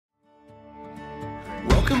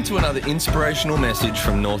Welcome to another inspirational message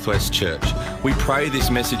from Northwest Church. We pray this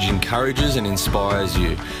message encourages and inspires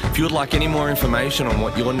you. If you would like any more information on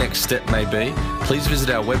what your next step may be, please visit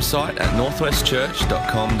our website at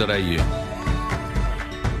northwestchurch.com.au.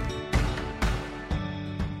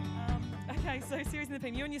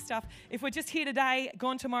 You and your stuff. If we're just here today,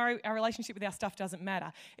 gone tomorrow, our relationship with our stuff doesn't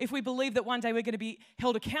matter. If we believe that one day we're going to be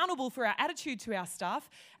held accountable for our attitude to our stuff,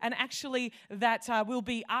 and actually that we'll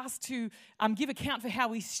be asked to give account for how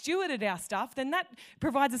we stewarded our stuff, then that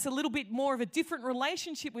provides us a little bit more of a different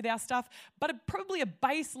relationship with our stuff, but probably a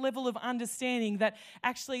base level of understanding that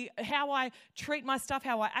actually how I treat my stuff,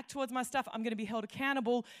 how I act towards my stuff, I'm going to be held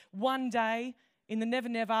accountable one day. In the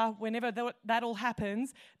never, whenever that all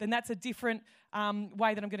happens, then that's a different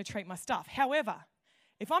way that I'm going to treat my stuff. However,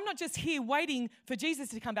 if I'm not just here waiting for Jesus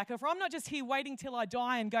to come back, or if I'm not just here waiting till I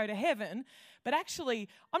die and go to heaven, but actually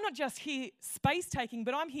I'm not just here space taking,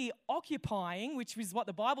 but I'm here occupying, which is what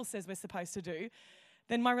the Bible says we're supposed to do,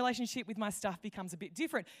 then my relationship with my stuff becomes a bit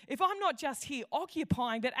different. If I'm not just here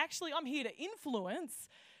occupying, but actually I'm here to influence,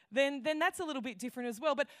 then that's a little bit different as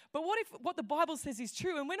well. But what if what the Bible says is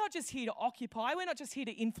true, and we're not just here to occupy, we're not just here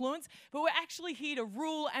to influence, but we're actually here to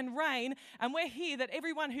rule and reign, and we're here that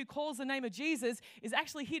everyone who calls the name of Jesus is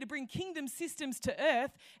actually here to bring kingdom systems to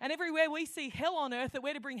earth, and everywhere we see hell on earth, that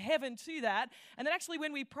we're to bring heaven to that, and that actually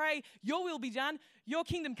when we pray, your will be done, your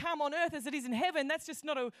kingdom come on earth as it is in heaven, that's just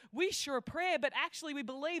not a wish or a prayer, but actually we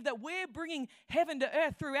believe that we're bringing heaven to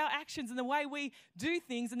earth through our actions and the way we do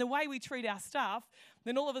things and the way we treat our stuff,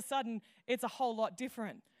 then all of a sudden it's a whole lot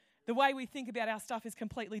different. The way we think about our stuff is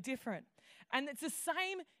completely different. And it's the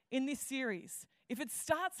same in this series. If it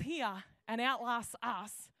starts here and outlasts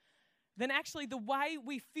us, then actually the way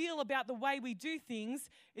we feel about the way we do things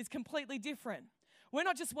is completely different. We're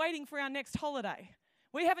not just waiting for our next holiday.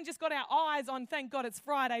 We haven't just got our eyes on, thank God it's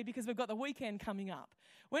Friday because we've got the weekend coming up.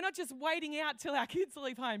 We're not just waiting out till our kids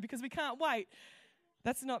leave home because we can't wait.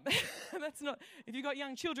 That's not, if you've got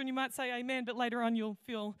young children, you might say amen, but later on you'll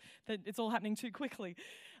feel that it's all happening too quickly.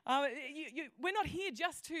 We're not here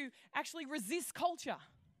just to actually resist culture,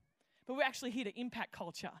 but we're actually here to impact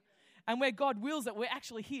culture. And where God wills it, we're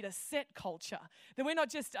actually here to set culture. That we're not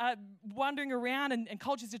just wandering around and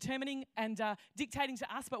culture's determining and dictating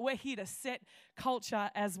to us, but we're here to set culture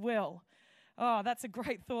as well. Oh, that's a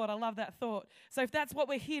great thought. I love that thought. So if that's what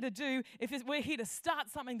we're here to do, we're here to start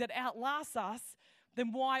something that outlasts us,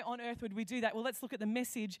 then why on earth would we do that? Well, let's look at the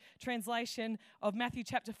Message translation of Matthew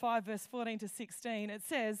chapter 5, verse 14 to 16. It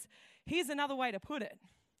says, here's another way to put it.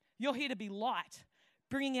 You're here to be light,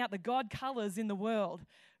 bringing out the God colors in the world.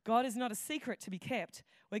 God is not a secret to be kept.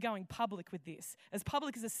 We're going public with this. As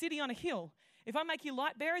public as a city on a hill. If I make you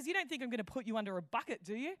light bearers, you don't think I'm going to put you under a bucket,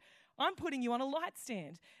 do you? I'm putting you on a light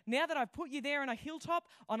stand. Now that I've put you there on a hilltop,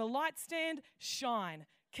 on a light stand, shine.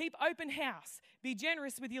 Keep open house. Be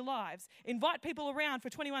generous with your lives. Invite people around for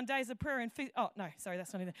 21 days of prayer and feast. Oh, no, sorry,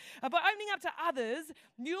 that's not in there. By opening up to others,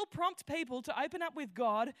 you'll prompt people to open up with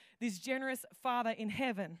God, this generous Father in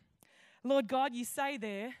heaven. Lord God, you say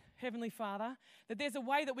there, Heavenly Father, that there's a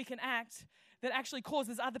way that we can act that actually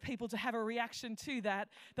causes other people to have a reaction to that.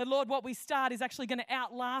 That, Lord, what we start is actually going to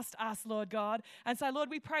outlast us, Lord God. And so,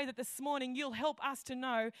 Lord, we pray that this morning you'll help us to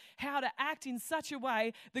know how to act in such a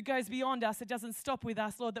way that goes beyond us. It doesn't stop with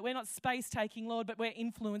us, Lord, that we're not space-taking, Lord, but we're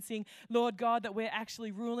influencing, Lord God, that we're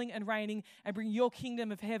actually ruling and reigning and bring your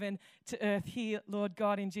kingdom of heaven to earth here, Lord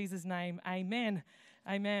God, in Jesus' name. Amen.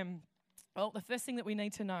 Amen. Well, the first thing that we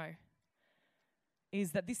need to know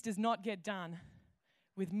is that this does not get done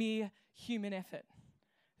with mere human effort.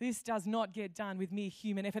 This does not get done with mere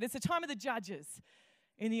human effort. It's the time of the judges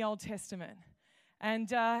in the Old Testament. And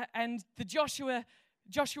the Joshua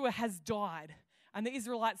has died. And the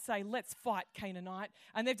Israelites say, let's fight Canaanite.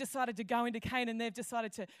 And they've decided to go into Canaan.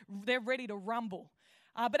 They're ready to rumble.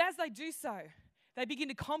 But as they do so, they begin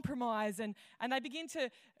to compromise and they begin to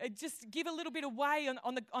just give a little bit away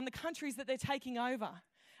on the countries that they're taking over.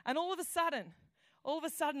 And all of a sudden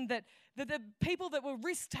that the people that were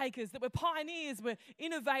risk takers, that were pioneers, were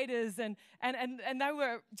innovators, and they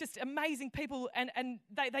were just amazing people, and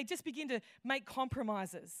they just begin to make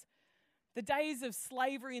compromises. The days of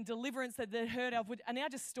slavery and deliverance that they'd heard of are now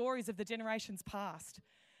just stories of the generations past.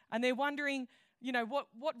 And they're wondering,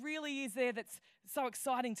 what really is there that's so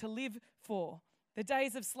exciting to live for? The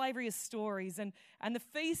days of slavery are stories, and the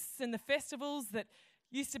feasts and the festivals that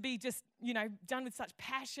used to be just, done with such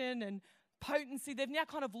passion and potency, they've now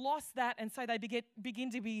kind of lost that, and so they begin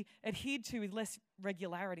to be adhered to with less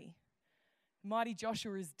regularity. Mighty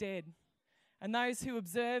Joshua is dead, and those who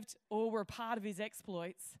observed or were a part of his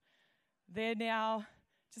exploits, they're now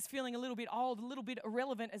just feeling a little bit old, a little bit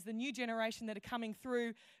irrelevant as the new generation that are coming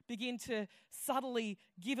through begin to subtly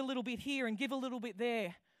give a little bit here and give a little bit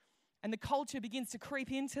there. And the culture begins to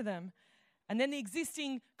creep into them. And then the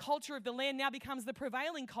existing culture of the land now becomes the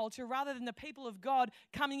prevailing culture rather than the people of God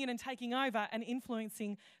coming in and taking over and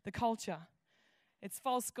influencing the culture. It's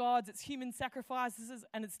false gods, it's human sacrifices,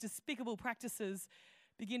 and it's despicable practices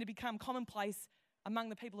begin to become commonplace among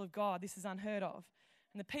the people of God. This is unheard of.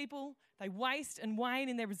 And the people, they waste and wane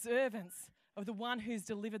in their observance of the one who's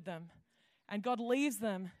delivered them. And God leaves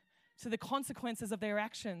them to the consequences of their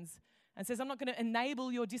actions and says, I'm not going to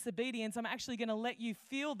enable your disobedience. I'm actually going to let you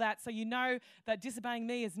feel that so you know that disobeying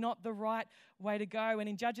me is not the right way to go. And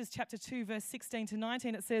in Judges chapter 2, verse 16 to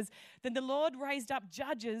 19, it says, Then the Lord raised up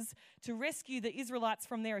judges to rescue the Israelites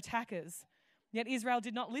from their attackers. Yet Israel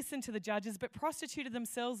did not listen to the judges, but prostituted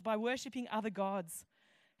themselves by worshipping other gods.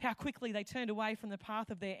 How quickly they turned away from the path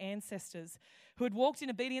of their ancestors, who had walked in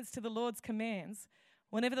obedience to the Lord's commands.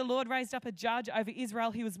 Whenever the Lord raised up a judge over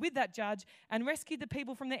Israel, he was with that judge and rescued the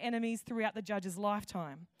people from their enemies throughout the judge's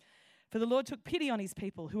lifetime. For the Lord took pity on his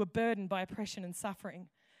people who were burdened by oppression and suffering.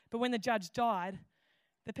 But when the judge died,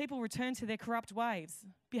 the people returned to their corrupt ways,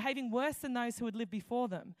 behaving worse than those who had lived before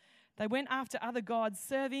them. They went after other gods,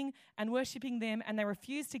 serving and worshipping them, and they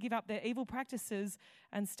refused to give up their evil practices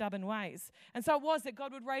and stubborn ways. And so it was that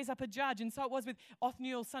God would raise up a judge, and so it was with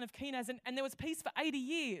Othniel, son of Kenaz, and there was peace for 80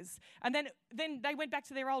 years. And then they went back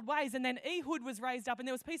to their old ways, and then Ehud was raised up, and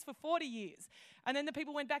there was peace for 40 years. And then the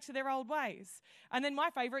people went back to their old ways. And then my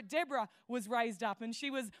favorite, Deborah, was raised up, and she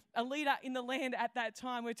was a leader in the land at that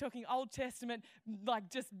time. We're talking Old Testament, like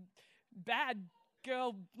just bad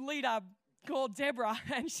girl leader, called Deborah,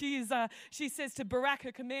 and she says to Barak,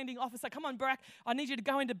 her commanding officer, come on, Barak, I need you to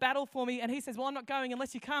go into battle for me. And he says, well, I'm not going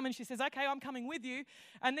unless you come. And she says, okay, I'm coming with you.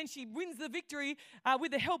 And then she wins the victory with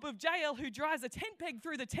the help of Jael, who drives a tent peg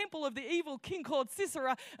through the temple of the evil king called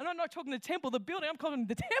Sisera. And I'm not talking the temple, the building, I'm calling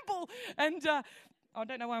the temple. And I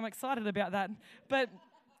don't know why I'm excited about that. But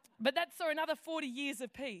that saw another 40 years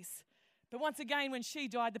of peace. But once again, when she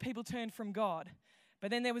died, the people turned from God. But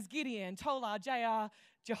then there was Gideon, Tola, Jair,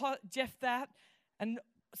 Jephthah, and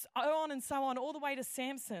so on, all the way to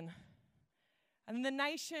Samson. And the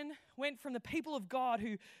nation went from the people of God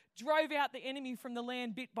who drove out the enemy from the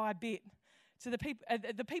land bit by bit to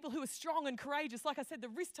the people who were strong and courageous. Like I said, the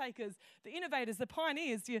risk takers, the innovators, the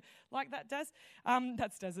pioneers. Do you like that, Daz?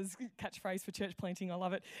 That's Daz's catchphrase for church planting. I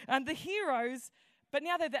love it. And the heroes, but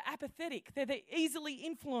now they're the apathetic. They're the easily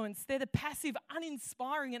influenced. They're the passive,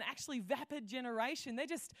 uninspiring, and actually vapid generation. They're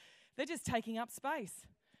just taking up space.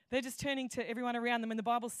 They're just turning to everyone around them. And the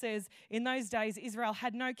Bible says, in those days, Israel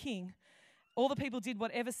had no king. All the people did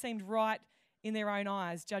whatever seemed right in their own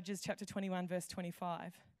eyes. Judges chapter 21, verse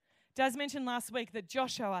 25. Daz mentioned last week that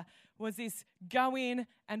Joshua was this go in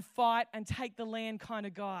and fight and take the land kind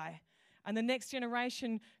of guy. And the next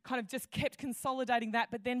generation kind of just kept consolidating that,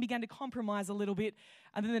 but then began to compromise a little bit.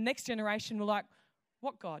 And then the next generation were like,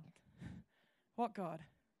 what God? What God?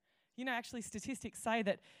 You know, actually statistics say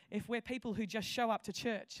that if we're people who just show up to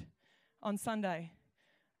church on Sunday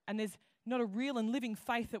and there's not a real and living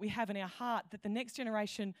faith that we have in our heart, that the next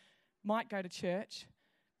generation might go to church,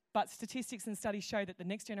 but statistics and studies show that the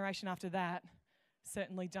next generation after that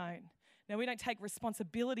certainly don't. Now, we don't take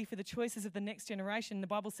responsibility for the choices of the next generation. The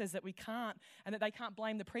Bible says that we can't and that they can't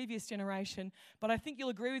blame the previous generation. But I think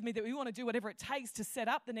you'll agree with me that we want to do whatever it takes to set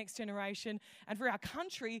up the next generation and for our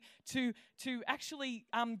country to actually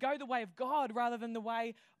go the way of God rather than the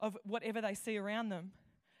way of whatever they see around them.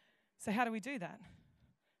 So how do we do that?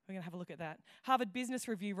 We're going to have a look at that. Harvard Business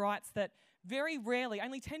Review writes that very rarely,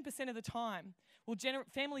 only 10% of the time, will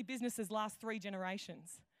family businesses last 3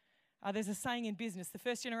 generations. There's a saying in business, the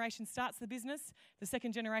first generation starts the business, the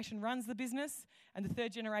second generation runs the business, and the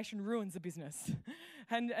third generation ruins the business.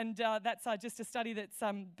 and that's just a study that's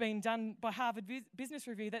been done by Harvard Business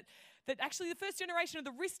Review, that actually the first generation are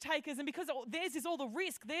the risk takers, and because theirs is all the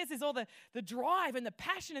risk, theirs is all the drive and the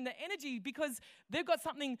passion and the energy, because they've got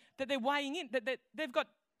something that they're weighing in, that they've got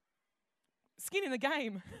skin in the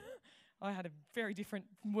game. I had a very different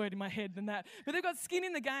word in my head than that, but they've got skin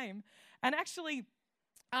in the game, and actually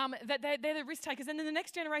that they're the risk takers. And then the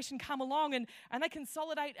next generation come along and they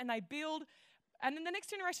consolidate and they build. And then the next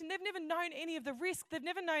generation, they've never known any of the risk. They've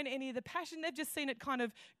never known any of the passion. They've just seen it kind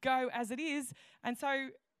of go as it is. And so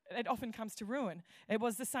it often comes to ruin. It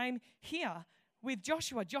was the same here. with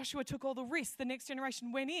Joshua. Joshua took all the risks. The next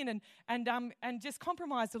generation went in and just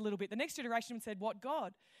compromised a little bit. The next generation said, "What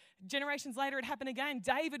God?" Generations later, it happened again.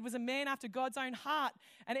 David was a man after God's own heart,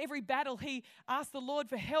 and every battle he asked the Lord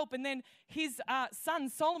for help. And then his son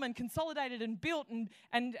Solomon consolidated and built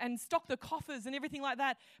and stocked the coffers and everything like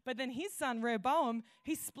that. But then his son Rehoboam,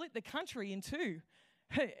 he split the country in two.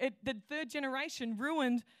 The third generation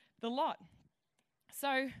ruined the lot.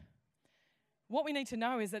 So what we need to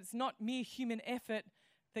know is that it's not mere human effort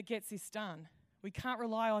that gets this done. We can't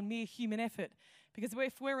rely on mere human effort, because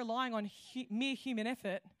if we're relying on mere human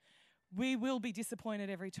effort, we will be disappointed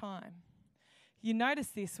every time. You notice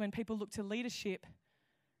this when people look to leadership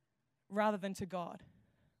rather than to God.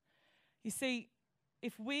 You see,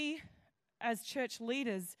 if we as church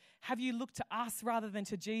leaders have you look to us rather than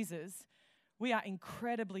to Jesus, we are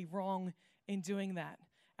incredibly wrong in doing that.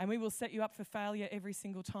 And we will set you up for failure every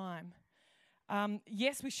single time.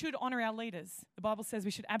 Yes, we should honour our leaders. The Bible says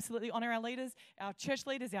we should absolutely honour our leaders, our church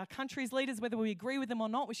leaders, our country's leaders, whether we agree with them or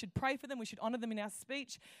not. We should pray for them. We should honour them in our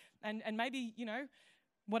speech. And maybe,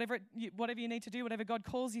 whatever you need to do, whatever God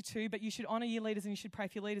calls you to, but you should honour your leaders and you should pray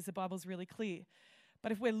for your leaders. The Bible's really clear.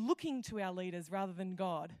 But if we're looking to our leaders rather than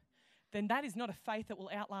God, then that is not a faith that will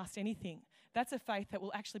outlast anything. That's a faith that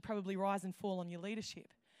will actually probably rise and fall on your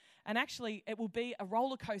leadership. And actually, it will be a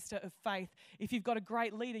roller coaster of faith. If you've got a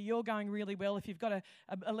great leader, you're going really well. If you've got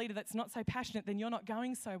a leader that's not so passionate, then you're not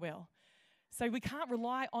going so well. So we can't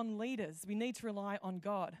rely on leaders. We need to rely on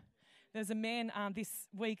God. There's a man this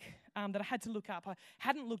week that I had to look up. I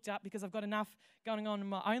hadn't looked up because I've got enough going on in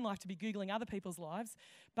my own life to be Googling other people's lives.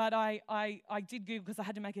 But I did Google because I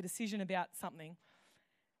had to make a decision about something.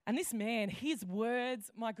 And this man, his words,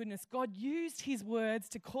 my goodness, God used his words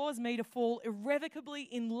to cause me to fall irrevocably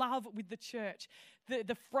in love with the church.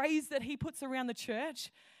 The phrase that he puts around the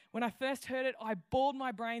church, when I first heard it, I bawled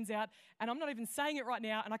my brains out. And I'm not even saying it right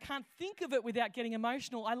now, and I can't think of it without getting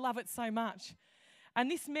emotional. I love it so much. And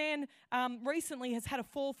this man recently has had a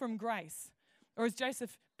fall from grace. Or as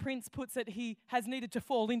Joseph Prince puts it, he has needed to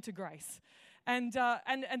fall into grace. And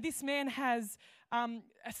this man has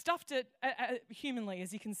stuffed it humanly,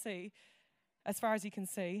 as you can see, as far as you can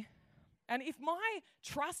see. And if my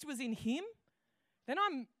trust was in him, then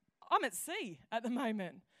I'm at sea at the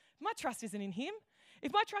moment. My trust isn't in him.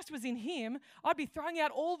 If my trust was in him, I'd be throwing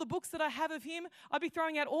out all the books that I have of him. I'd be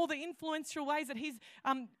throwing out all the influential ways that he's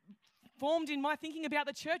formed in my thinking about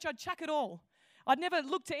the church. I'd chuck it all. I'd never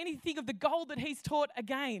look to anything of the gold that he's taught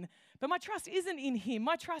again. But my trust isn't in him.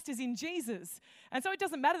 My trust is in Jesus. And so it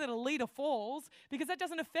doesn't matter that a leader falls, because that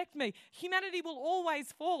doesn't affect me. Humanity will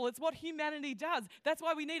always fall. It's what humanity does. That's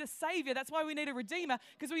why we need a savior. That's why we need a redeemer,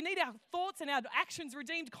 because we need our thoughts and our actions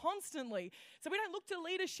redeemed constantly. So we don't look to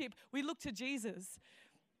leadership. We look to Jesus.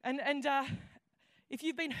 And if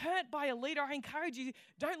you've been hurt by a leader, I encourage you,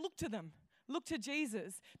 don't look to them. Look to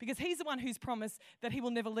Jesus, because he's the one who's promised that he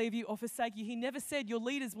will never leave you or forsake you. He never said your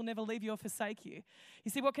leaders will never leave you or forsake you.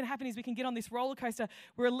 You see, what can happen is we can get on this roller coaster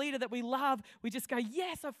where a leader that we love, we just go,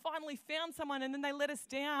 yes, I've finally found someone, and then they let us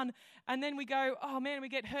down. And then we go, oh man, we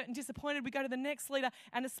get hurt and disappointed. We go to the next leader,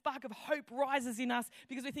 and a spark of hope rises in us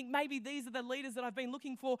because we think maybe these are the leaders that I've been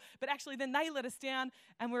looking for, but actually then they let us down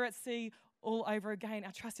and we're at sea all over again.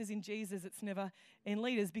 Our trust is in Jesus. It's never in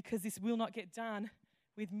leaders, because this will not get done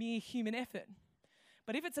with mere human effort.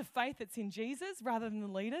 But if it's a faith that's in Jesus rather than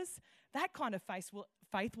the leaders, that kind of faith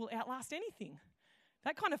will outlast anything.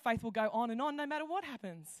 That kind of faith will go on no matter what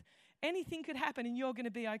happens. Anything could happen and you're going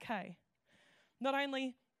to be okay. Not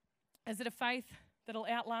only is it a faith that'll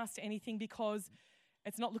outlast anything because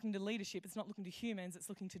it's not looking to leadership, it's not looking to humans, it's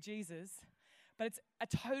looking to Jesus, but it's a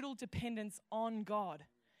total dependence on God.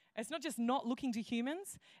 It's not just not looking to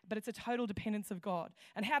humans, but it's a total dependence of God.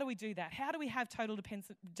 And how do we do that? How do we have total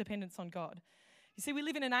dependence on God? You see, we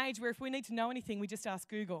live in an age where if we need to know anything, we just ask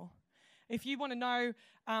Google. If you want to know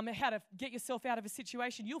how to get yourself out of a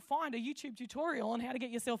situation, you'll find a YouTube tutorial on how to get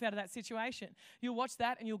yourself out of that situation. You'll watch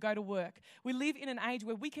that and you'll go to work. We live in an age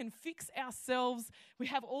where we can fix ourselves. We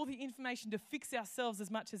have all the information to fix ourselves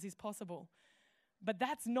as much as is possible. But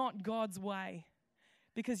that's not God's way,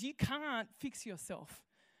 because you can't fix yourself.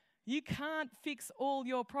 You can't fix all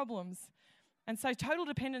your problems. And so total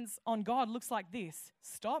dependence on God looks like this.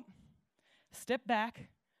 Stop, step back,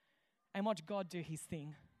 and watch God do his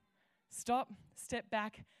thing. Stop, step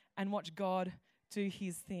back, and watch God do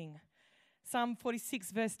his thing. Psalm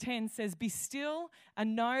 46 verse 10 says, "Be still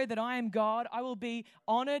and know that I am God. I will be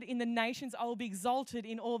honored in the nations. I will be exalted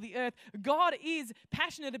in all the earth." God is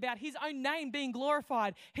passionate about his own name being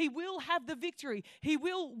glorified. He will have the victory. He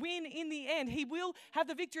will win in the end. He will have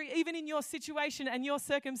the victory even in your situation and your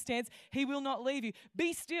circumstance. He will not leave you.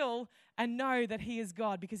 Be still and know that he is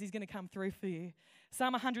God, because he's going to come through for you.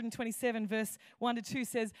 Psalm 127 verse 1 to 2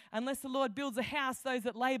 says, "Unless the Lord builds a house, those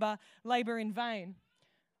that labor in vain."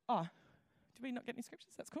 Oh, did we not get any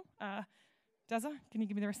scriptures? That's cool. Dazza, can you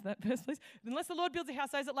give me the rest of that verse, please? "Unless the Lord builds a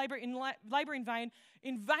house, those that labor in vain.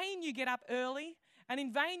 In vain you get up early, and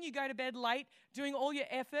in vain you go to bed late, doing all your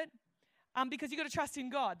effort, because you've got to trust in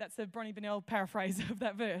God." That's the Bronnie Bonnell paraphrase of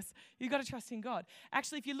that verse. You've got to trust in God.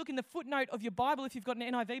 Actually, if you look in the footnote of your Bible, if you've got an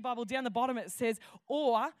NIV Bible, down the bottom it says,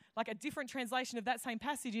 or, like a different translation of that same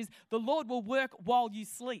passage is, "The Lord will work while you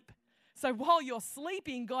sleep." So while you're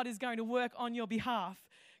sleeping, God is going to work on your behalf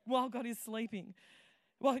while God is sleeping.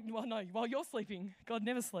 While you're sleeping. God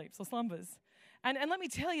never sleeps or slumbers. And let me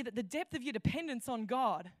tell you that the depth of your dependence on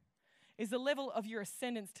God is the level of your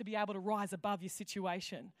ascendance to be able to rise above your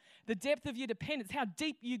situation. The depth of your dependence, how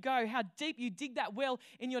deep you go, how deep you dig that well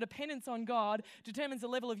in your dependence on God, determines the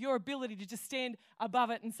level of your ability to just stand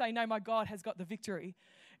above it and say, "No, my God has got the victory."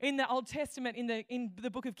 In the Old Testament, in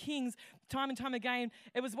the book of Kings, time and time again,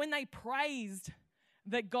 it was when they praised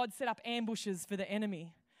that God set up ambushes for the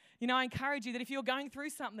enemy. You know, I encourage you that if you're going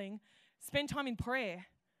through something, spend time in prayer.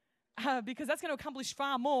 Because that's going to accomplish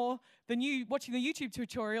far more than you watching the YouTube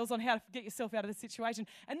tutorials on how to get yourself out of the situation.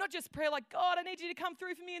 And not just prayer like, "God, I need you to come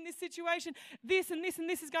through for me in this situation. This and this and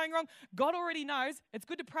this is going wrong." God already knows. It's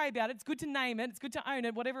good to pray about it. It's good to name it. It's good to own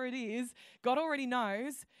it, whatever it is. God already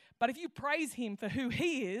knows. But if you praise him for who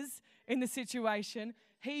he is in the situation,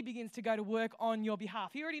 he begins to go to work on your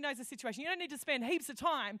behalf. He already knows the situation. You don't need to spend heaps of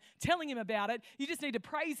time telling him about it. You just need to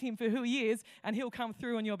praise him for who he is, and he'll come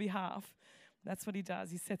through on your behalf. That's what he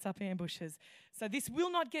does. He sets up ambushes. So this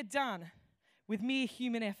will not get done with mere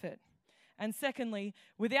human effort. And secondly,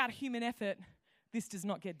 without human effort, this does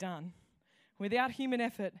not get done. Without human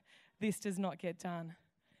effort, this does not get done.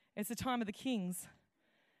 It's the time of the kings.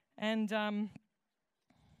 And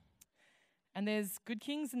there's good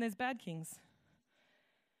kings and there's bad kings.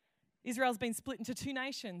 Israel's been split into two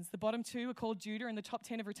nations. The bottom two are called Judah, and the top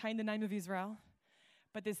 10 have retained the name of Israel.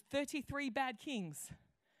 But there's 33 bad kings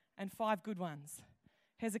and 5 good ones: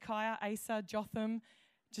 Hezekiah, Asa, Jotham,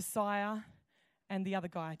 Josiah, and the other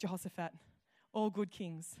guy, Jehoshaphat. All good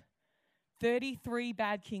kings. 33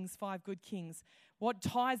 bad kings, 5 good kings. What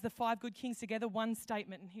ties the 5 good kings together? One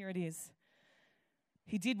statement, and here it is.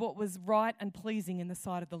 He did what was right and pleasing in the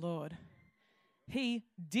sight of the Lord. He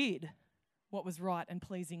did what was right and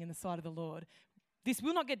pleasing in the sight of the Lord. This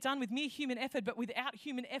will not get done with mere human effort, but without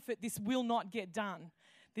human effort, this will not get done.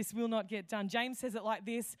 This will not get done. James says it like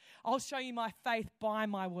this: "I'll show you my faith by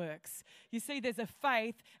my works." You see, there's a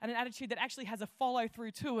faith and an attitude that actually has a follow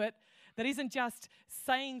through to it, that isn't just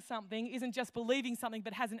saying something, isn't just believing something,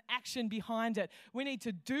 but has an action behind it. We need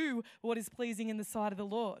to do what is pleasing in the sight of the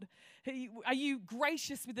Lord. Are you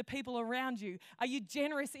gracious with the people around you? Are you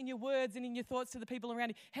generous in your words and in your thoughts to the people around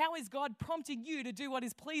you? How is God prompting you to do what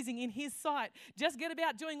is pleasing in his sight? Just get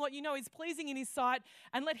about doing what you know is pleasing in his sight,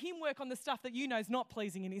 and let him work on the stuff that you know is not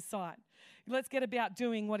pleasing in his sight. Let's get about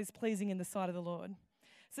doing what is pleasing in the sight of the Lord.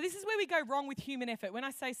 So this is where we go wrong with human effort. When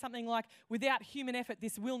I say something like, "Without human effort,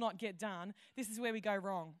 this will not get done," this is where we go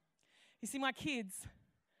wrong. You see, my kids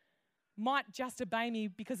might just obey me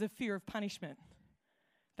because of fear of punishment.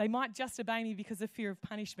 They might just obey me because of fear of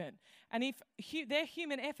punishment. And if their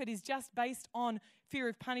human effort is just based on fear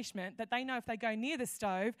of punishment, that they know if they go near the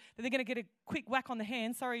stove, that they're going to get a quick whack on the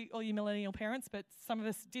hand. Sorry, all you millennial parents, but some of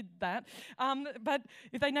us did that. But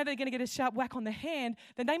if they know they're going to get a sharp whack on the hand,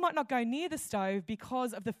 then they might not go near the stove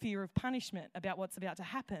because of the fear of punishment about what's about to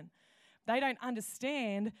happen. They don't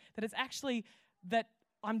understand that it's actually that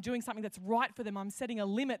I'm doing something that's right for them. I'm setting a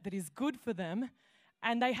limit that is good for them.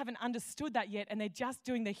 And they haven't understood that yet, and they're just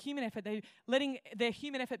doing their human effort. They're letting their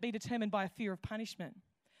human effort be determined by a fear of punishment.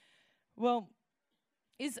 Well,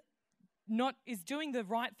 is doing the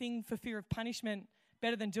right thing for fear of punishment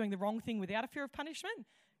better than doing the wrong thing without a fear of punishment?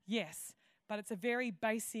 Yes, but it's a very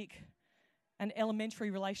basic and elementary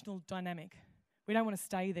relational dynamic. We don't want to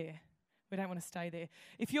stay there. We don't want to stay there.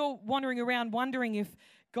 If you're wandering around wondering if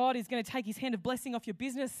God is going to take his hand of blessing off your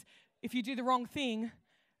business if you do the wrong thing,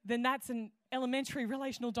 then that's an elementary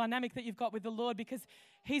relational dynamic that you've got with the Lord, because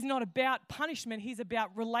he's not about punishment, he's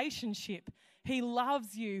about relationship. He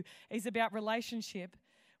loves you. He's about relationship.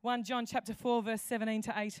 1 John chapter 4, verse 17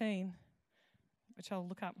 to 18, which I'll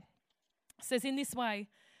look up, says, "In this way,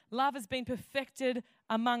 Love has been perfected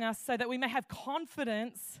among us so that we may have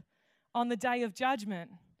confidence on the day of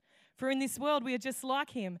judgment. For in this world we are just like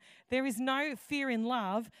him. There is no fear in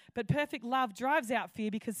love, but perfect love drives out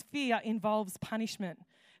fear because fear involves punishment.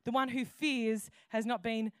 The one who fears has not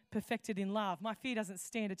been perfected in love. My fear doesn't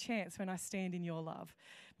stand a chance when I stand in your love.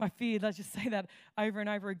 My fear, let's just say that over and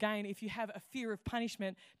over again. If you have a fear of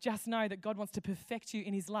punishment, just know that God wants to perfect you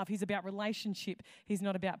in his love. He's about relationship. He's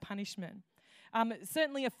not about punishment.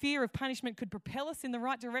 Certainly a fear of punishment could propel us in the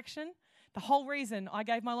right direction. The whole reason I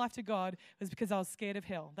gave my life to God was because I was scared of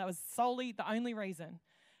hell. That was solely the only reason.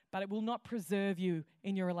 But it will not preserve you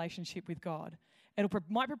in your relationship with God. It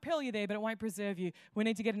might propel you there, but it won't preserve you. We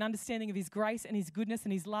need to get an understanding of his grace and his goodness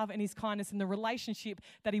and his love and his kindness and the relationship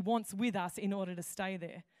that he wants with us in order to stay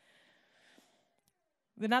there.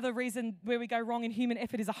 Another reason where we go wrong in human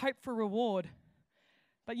effort is a hope for reward.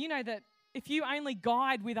 But you know that if you only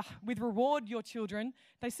guide with reward your children,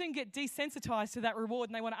 they soon get desensitized to that reward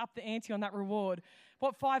and they want to up the ante on that reward.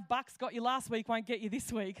 What $5 got you last week won't get you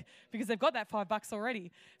this week because they've got that $5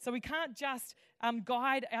 already. So we can't just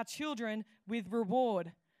guide our children with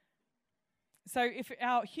reward. So if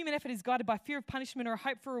our human effort is guided by fear of punishment or a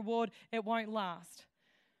hope for reward, it won't last.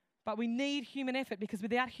 But we need human effort because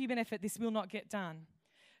without human effort, this will not get done.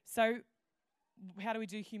 So how do we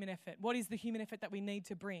do human effort? What is the human effort that we need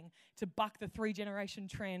to bring to buck the 3-generation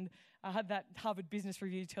trend that Harvard Business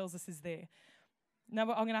Review tells us is there? Now,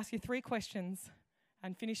 I'm going to ask you 3 questions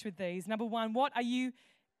and finish with these. Number 1, where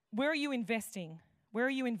are you investing? Where are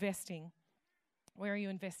you investing? Where are you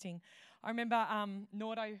investing? I remember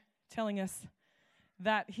Nordo telling us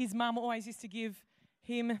that his mum always used to give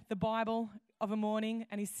him the Bible of a morning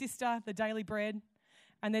and his sister the daily bread.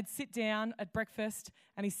 And they'd sit down at breakfast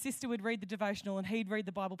and his sister would read the devotional and he'd read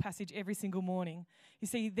the Bible passage every single morning. You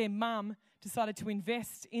see, their mum decided to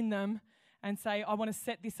invest in them and say, I want to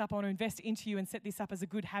set this up, I want to invest into you and set this up as a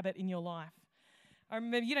good habit in your life. I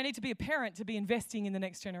remember you don't need to be a parent to be investing in the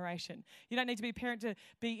next generation. You don't need to be a parent to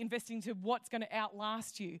be investing to what's going to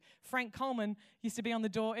outlast you. Frank Coleman used to be on the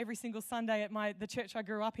door every single Sunday at the church I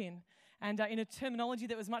grew up in. And in a terminology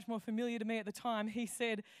that was much more familiar to me at the time, he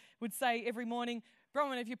would say every morning,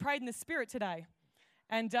 Bronwyn, have you prayed in the Spirit today?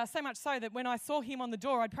 And so much so that when I saw him on the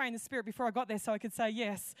door, I'd pray in the Spirit before I got there so I could say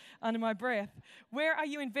yes under my breath. Where are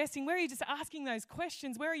you investing? Where are you just asking those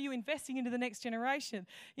questions? Where are you investing into the next generation?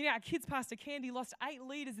 You know, our kids' pastor, Candy, lost 8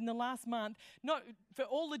 leaders in the last month, not for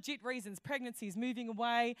all legit reasons, pregnancies, moving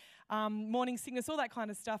away, morning sickness, all that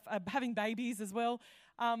kind of stuff, having babies as well.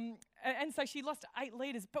 And so she lost 8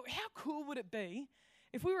 leaders. But how cool would it be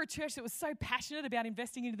if we were a church that was so passionate about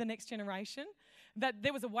investing into the next generation that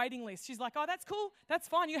there was a waiting list? She's like, oh, that's cool. That's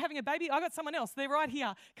fine. You're having a baby. I got someone else. They're right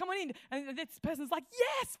here. Come on in. And this person's like,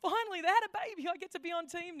 yes, finally, they had a baby. I get to be on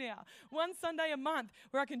team now. One Sunday a month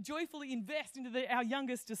where I can joyfully invest into our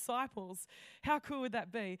youngest disciples. How cool would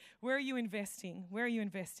that be? Where are you investing? Where are you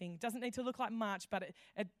investing? It doesn't need to look like much, but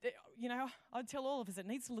I'd tell all of us it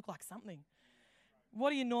needs to look like something.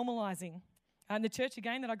 What are you normalizing? And the church,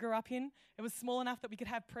 again, that I grew up in, it was small enough that we could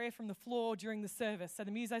have prayer from the floor during the service. So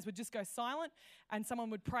the musos would just go silent and someone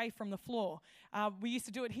would pray from the floor. We used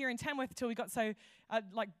to do it here in Tamworth until we got so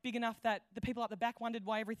big enough that the people up the back wondered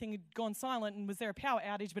why everything had gone silent and was there a power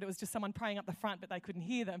outage, but it was just someone praying up the front but they couldn't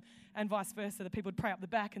hear them, and vice versa. The people would pray up the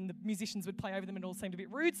back and the musicians would play over them and it all seemed a bit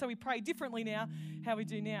rude, so we pray differently now, how we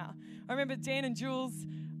do now. I remember Dan and Jules,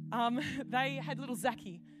 they had little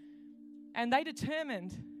Zachy, and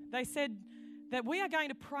they said that we are going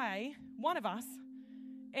to pray, one of us,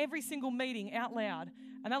 every single meeting out loud.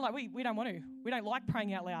 And they're like, we don't want to. We don't like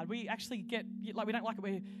praying out loud. We actually we don't like it.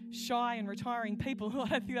 We're shy and retiring people. I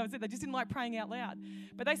don't think that was it. They just didn't like praying out loud.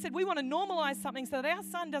 But they said, we want to normalize something so that our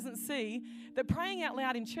son doesn't see that praying out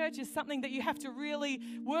loud in church is something that you have to really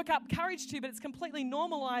work up courage to, but it's completely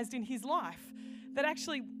normalized in his life. That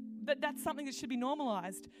actually, that's something that should be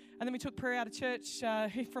normalized. And then we took prayer out of church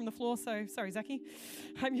from the floor. So, sorry, Zachy.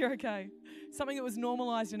 Hope you're okay. Something that was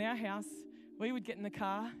normalized in our house, we would get in the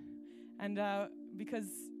car and because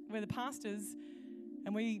we're the pastors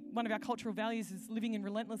and one of our cultural values is living in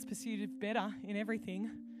relentless pursuit of better in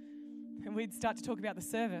everything, and we'd start to talk about the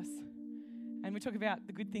service. And we'd talk about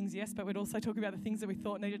the good things, yes, but we'd also talk about the things that we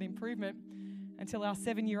thought needed improvement until our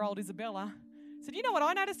 7-year-old Isabella said, you know what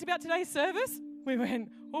I noticed about today's service? We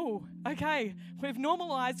went, oh, okay, we've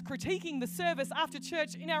normalised critiquing the service after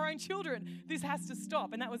church in our own children. This has to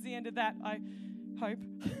stop. And that was the end of that, I hope.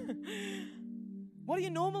 What are you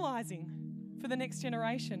normalising for the next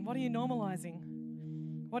generation? What are you normalising?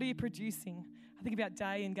 What are you producing? I think about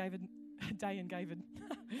David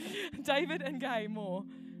and Gay more.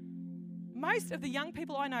 Most of the young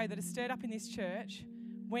people I know that are stirred up in this church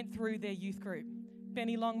went through their youth group.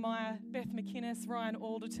 Benny Longmire, Beth McInnes, Ryan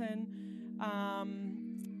Alderton,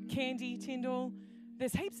 Candy Tyndall.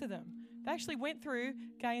 There's heaps of them. They actually went through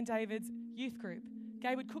Gay and David's youth group.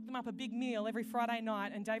 Gay would cook them up a big meal every Friday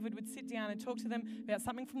night, and David would sit down and talk to them about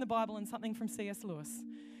something from the Bible and something from C.S. Lewis.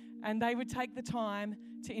 And they would take the time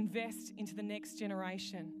to invest into the next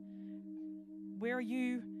generation. Where are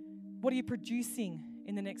you? What are you producing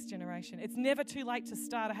in the next generation? It's never too late to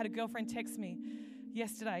start. I had a girlfriend text me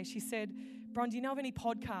yesterday. She said, Bron, do you know of any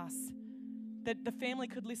podcasts that the family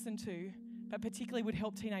could listen to, but particularly would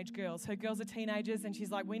help teenage girls? Her girls are teenagers, and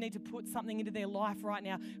she's like, we need to put something into their life right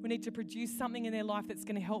now. We need to produce something in their life that's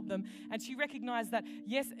going to help them. And she recognized that,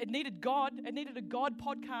 yes, it needed God. It needed a God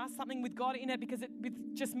podcast, something with God in it, because with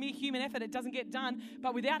just mere human effort, it doesn't get done.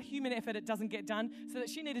 But without human effort, it doesn't get done. So that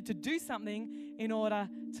she needed to do something in order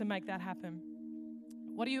to make that happen.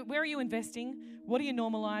 Where are you investing? What are you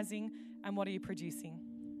normalizing? And what are you producing?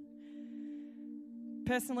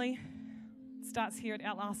 Personally, it starts here at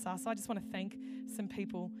Outlast Us. I just want to thank some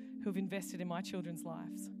people who have invested in my children's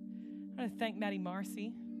lives. I want to thank Maddie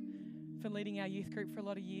Morrissey for leading our youth group for a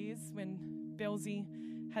lot of years when Belzy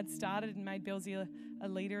had started and made Belzy a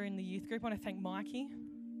leader in the youth group. I want to thank Mikey,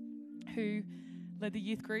 who led the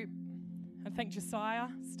youth group. I thank Josiah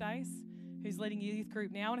Stace, who's leading the youth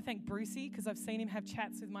group now. I want to thank Brucey, because I've seen him have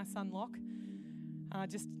chats with my son Locke.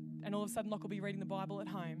 And all of a sudden Locke will be reading the Bible at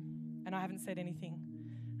home, and I haven't said anything.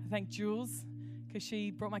 I thank Jules, because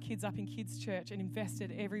she brought my kids up in kids' church and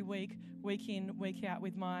invested every week, week in, week out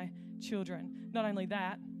with my children. Not only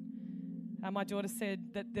that, my daughter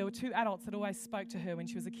said that there were two adults that always spoke to her when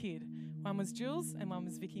she was a kid. One was Jules and one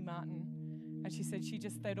was Vicky Martin. And she said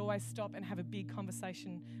they'd always stop and have a big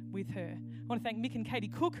conversation with her. I want to thank Mick and Katie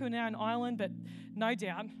Cook, who are now in Ireland, but no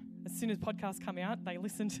doubt, as soon as podcasts come out, they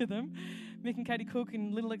listen to them. Mick and Katie Cook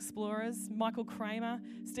in Little Explorers, Michael Kramer,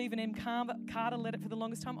 Stephen M. Carter led it for the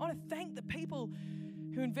longest time. I want to thank the people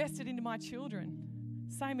who invested into my children,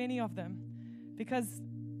 so many of them, because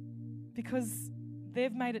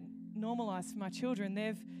they've made it normalised for my children.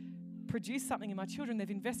 They've produced something in my children.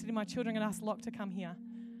 They've invested in my children and asked Locke to come here.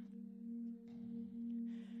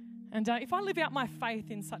 And if I live out my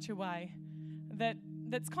faith in such a way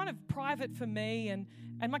that's kind of private for me,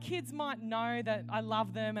 and my kids might know that I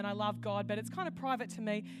love them and I love God, but it's kind of private to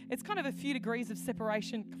me. It's kind of a few degrees of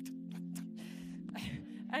separation.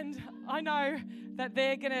 And I know that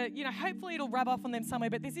they're going to, hopefully it'll rub off on them somewhere,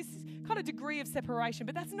 but there's this kind of degree of separation.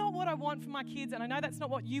 But that's not what I want for my kids, and I know that's not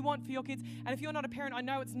what you want for your kids. And if you're not a parent, I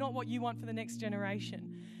know it's not what you want for the next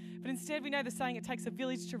generation. But instead, we know the saying, it takes a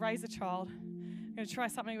village to raise a child. We're going to try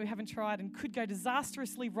something we haven't tried and could go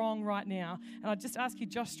disastrously wrong right now. And I'd just ask you,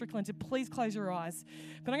 Josh Strickland, to please close your eyes.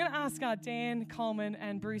 But I'm going to ask Dan Coleman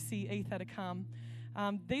and Brucey Ether to come.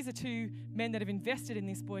 These are two men that have invested in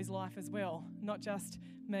this boy's life as well. Not just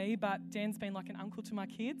me, but Dan's been like an uncle to my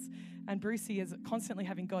kids, and Brucey is constantly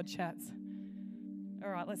having God chats. All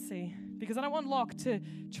right, let's see. Because I don't want Locke to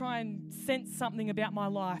try and sense something about my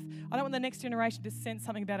life. I don't want the next generation to sense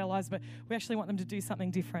something about our lives, but we actually want them to do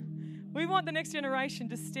something different. We want the next generation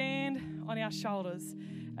to stand on our shoulders.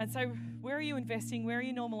 And so where are you investing? Where are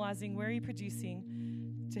you normalising? Where are you producing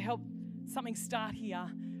to help something start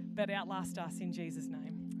here but outlast us in Jesus'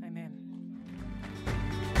 name? Amen.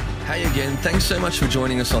 Hey again, thanks so much for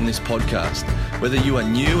joining us on this podcast. Whether you are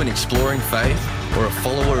new and exploring faith or a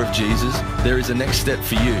follower of Jesus, there is a next step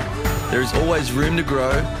for you. There is always room to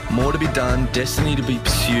grow, more to be done, destiny to be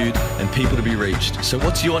pursued, and people to be reached. So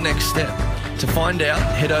what's your next step? To find out,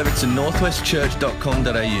 head over to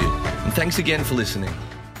northwestchurch.com.au. And thanks again for listening.